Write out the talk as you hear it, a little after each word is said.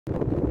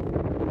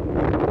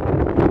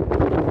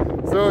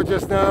So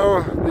just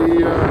now the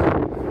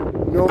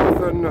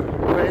northern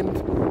vent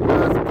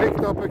has picked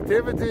up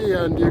activity,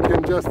 and you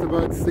can just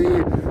about see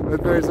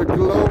that there's a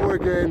glow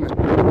again at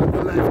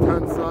the left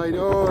hand side.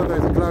 Oh,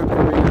 there's a cloud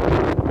coming in,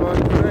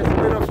 but there's a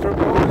bit of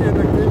Strombolian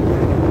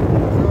activity,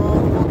 so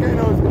the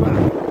volcano is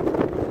back,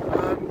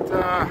 and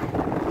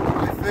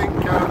I think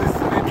this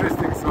is an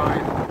interesting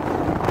sign.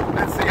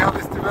 Let's see how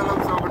this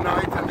develops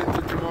overnight and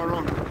into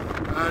tomorrow.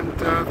 And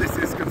this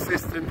is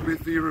consistent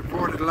with the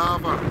reported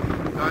lava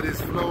that is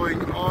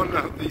flowing on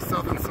the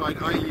southern side,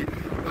 i.e.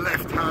 the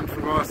left hand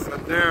from us,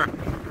 and there's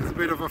a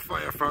bit of a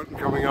fire fountain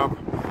coming up.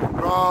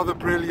 Rather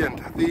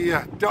strombolian.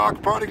 The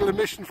dark particle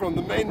emission from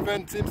the main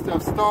vent seems to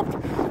have stopped.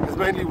 There's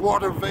mainly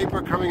water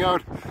vapor coming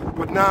out,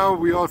 but now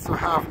we also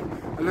have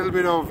a little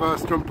bit of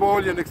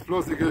Strombolian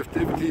explosive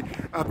activity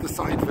at the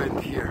side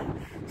vent here.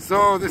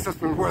 So this has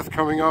been worth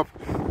coming up,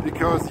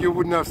 because you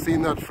wouldn't have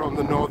seen that from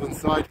the northern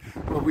side,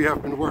 but we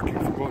have been working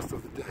for most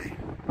of the day.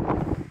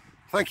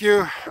 Thank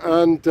you,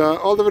 and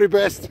all the very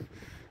best,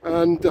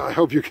 and I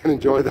hope you can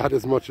enjoy that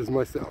as much as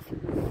myself.